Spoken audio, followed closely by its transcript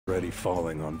already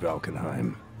falling on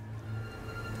Valkenheim.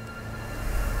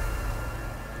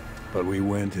 But we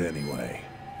went anyway.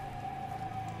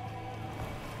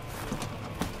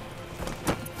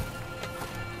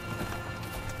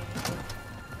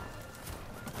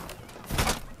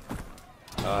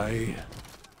 I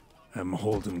am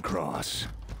Holden Cross.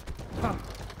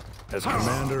 As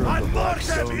commander of the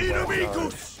Blackstone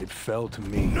Vanguard, it fell to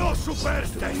me to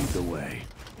lead the way.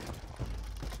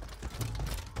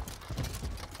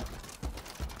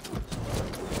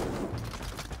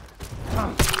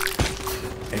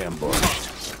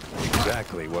 Ambushed.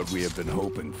 Exactly what we have been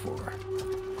hoping for.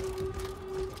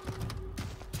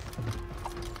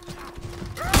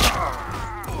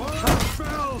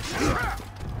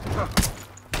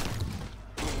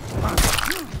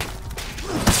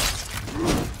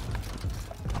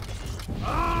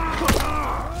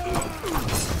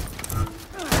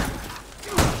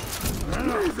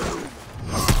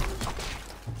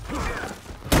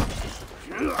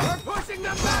 Pushing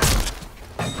them back!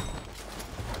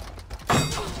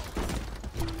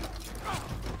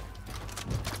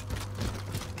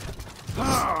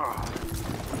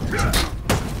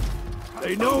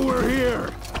 They know we're here!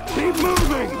 Keep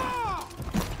moving!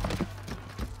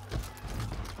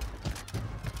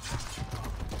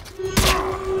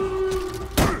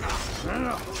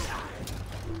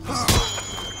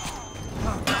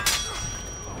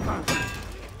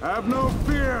 Have no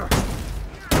fear!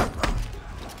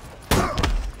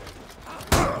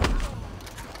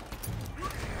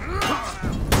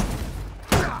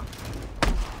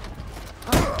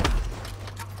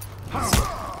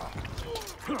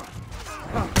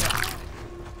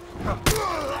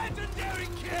 Legendary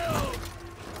kill!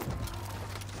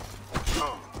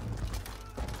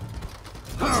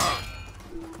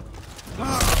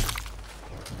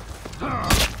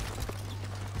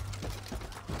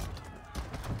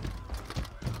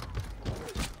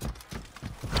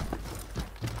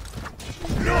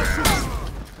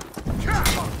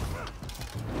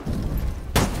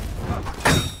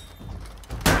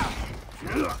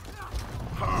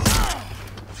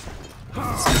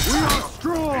 We are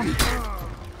strong!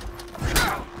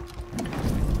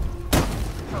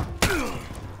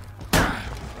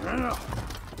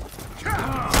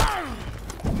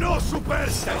 No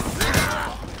superstas!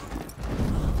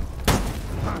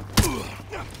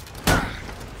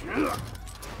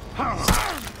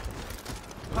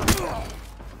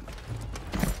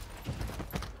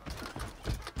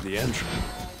 The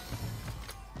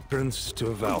entrance to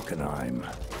Valkenheim.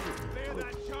 Clear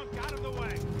that chunk out of the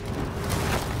way!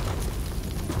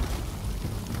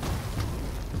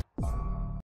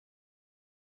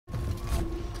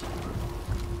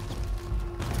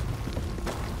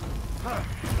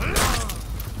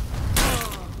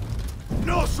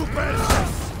 No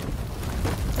superstas!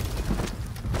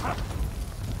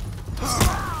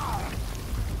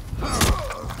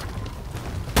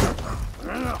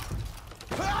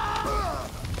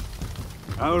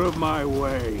 Out of my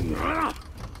way.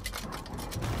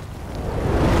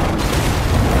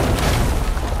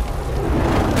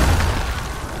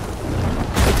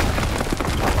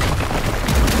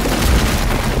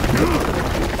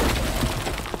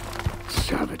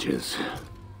 Savages.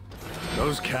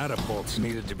 Those catapults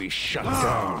needed to be shut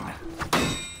down.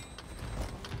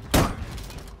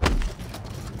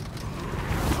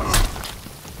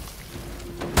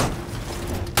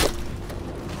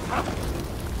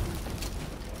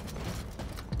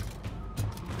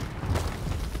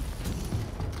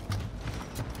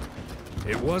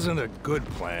 It wasn't a good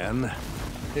plan.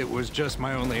 It was just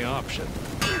my only option.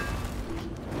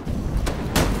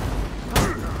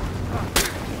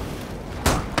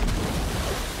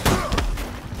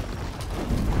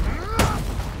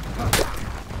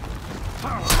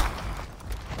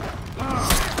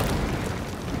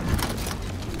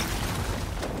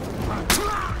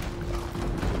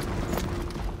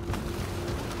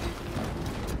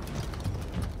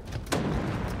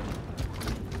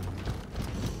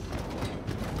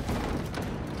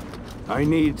 I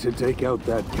need to take out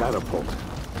that catapult.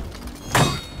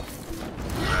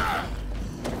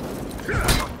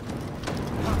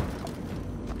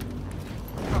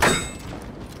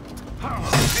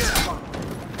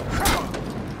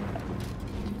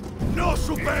 No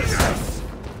superstas!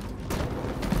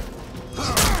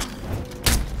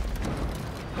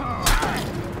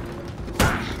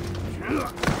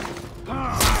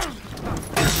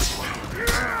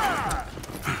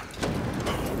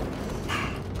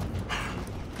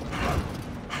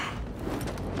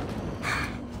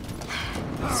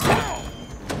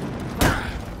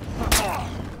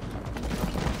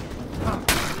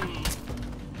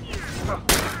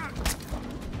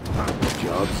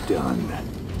 Job's done.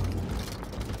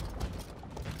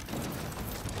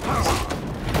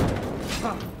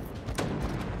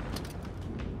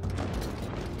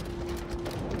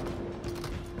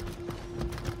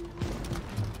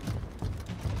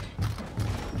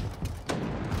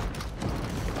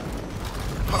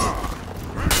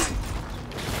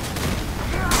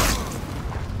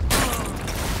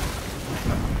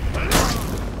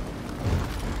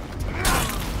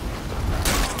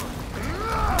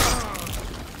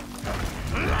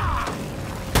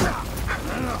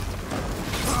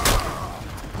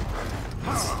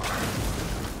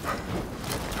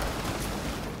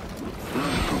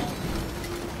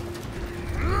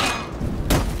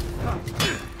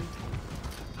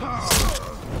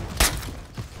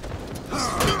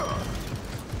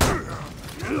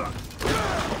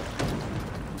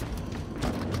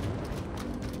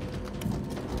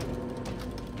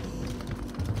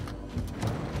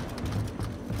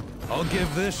 I'll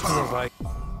give this to the Viking.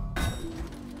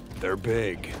 They're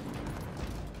big.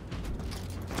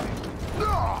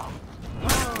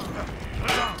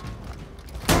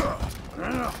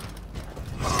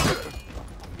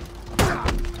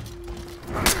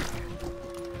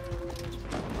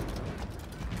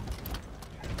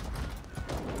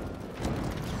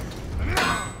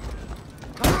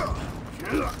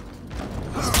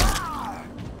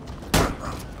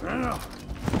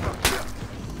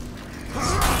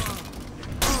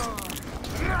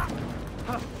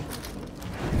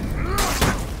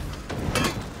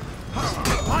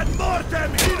 Ad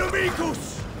mortem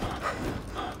inimicus!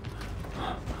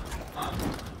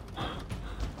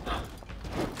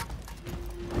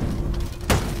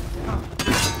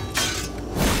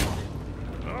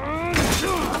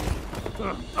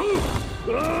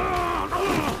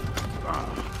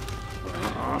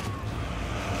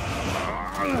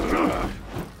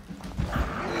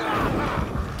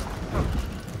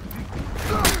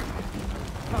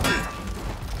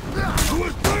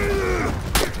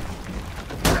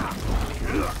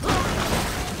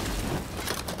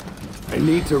 I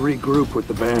need to regroup with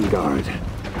the Vanguard.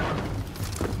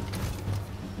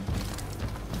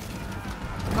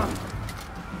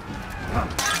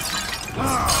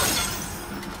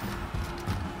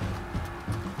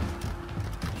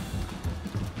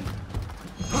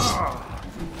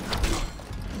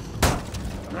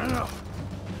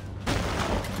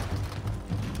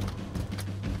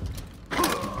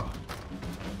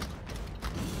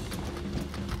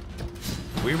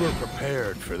 We were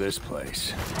prepared for this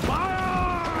place.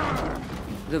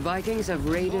 The Vikings have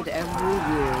raided every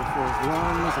year for as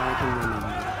long as I can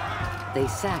remember. They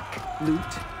sack, loot,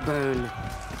 burn.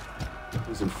 It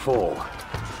was in full.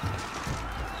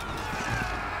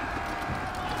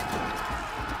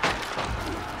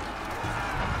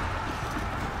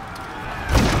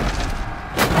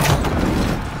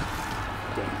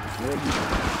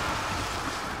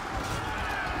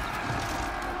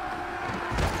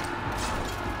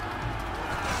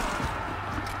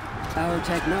 Our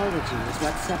technology is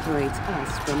what separates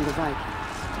us from the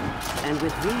Vikings. And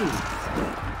with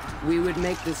these, we would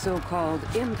make the so-called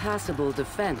impassable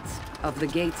defense of the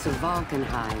gates of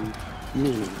Valkenheim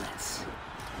meaningless.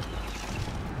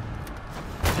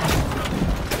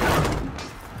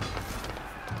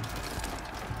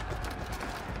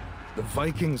 The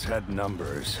Vikings had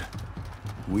numbers.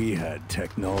 We had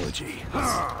technology.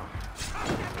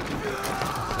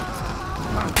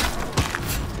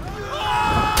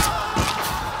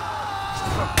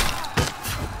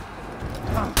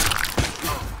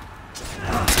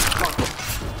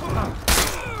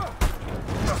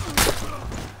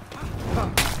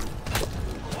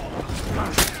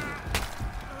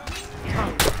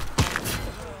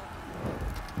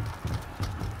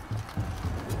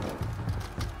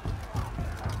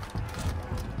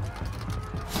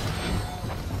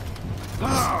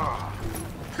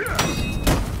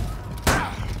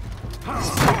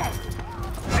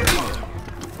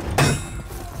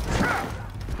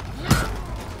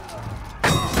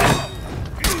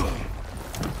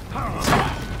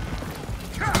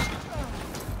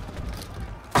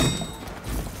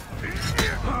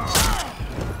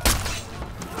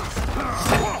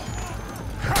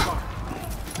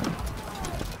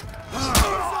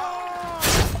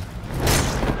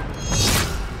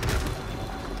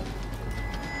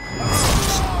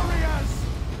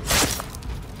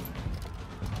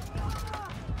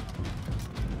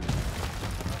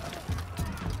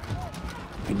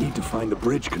 I need to find the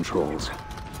bridge controls.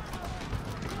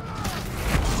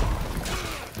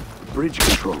 Bridge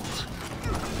controls.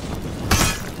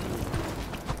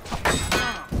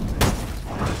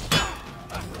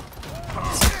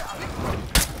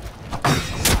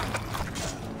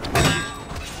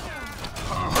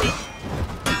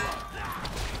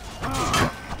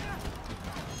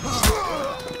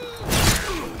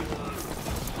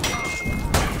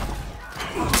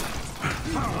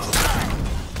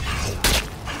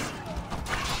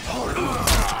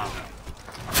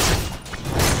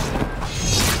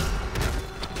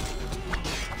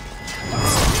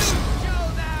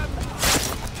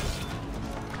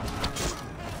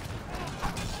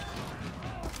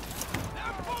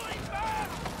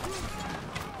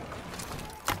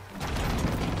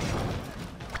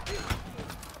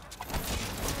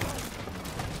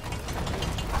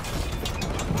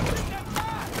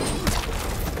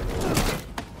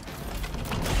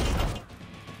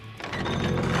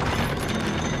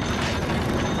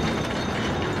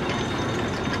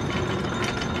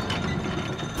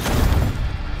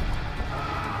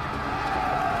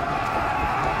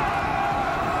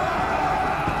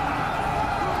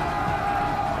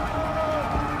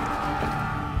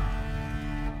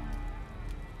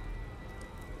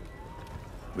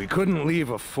 We couldn't leave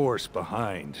a force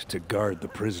behind to guard the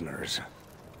prisoners.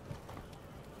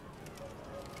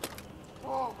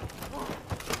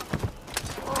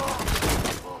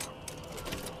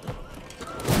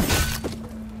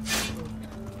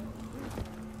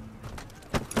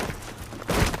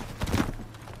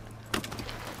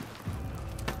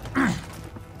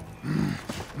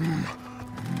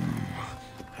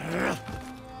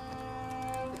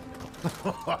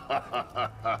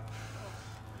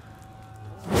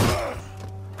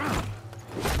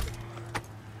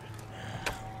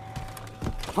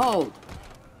 Hold!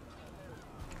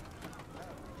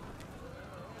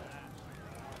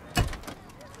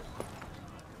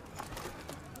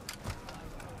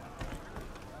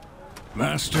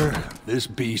 Master, this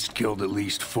beast killed at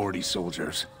least 40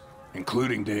 soldiers,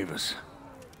 including Davis.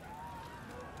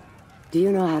 Do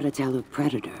you know how to tell a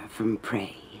predator from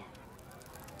prey?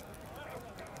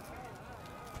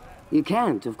 You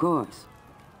can't, of course,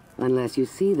 unless you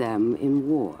see them in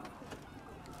war.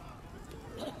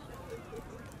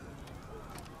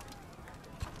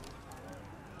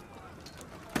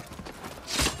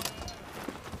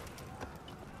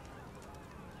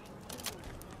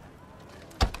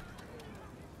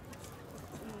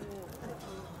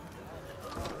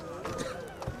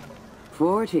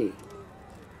 "40.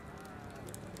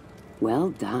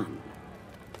 Well done.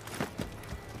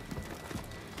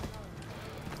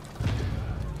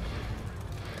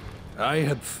 I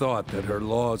had thought that her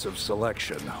laws of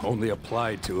selection only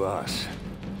applied to us.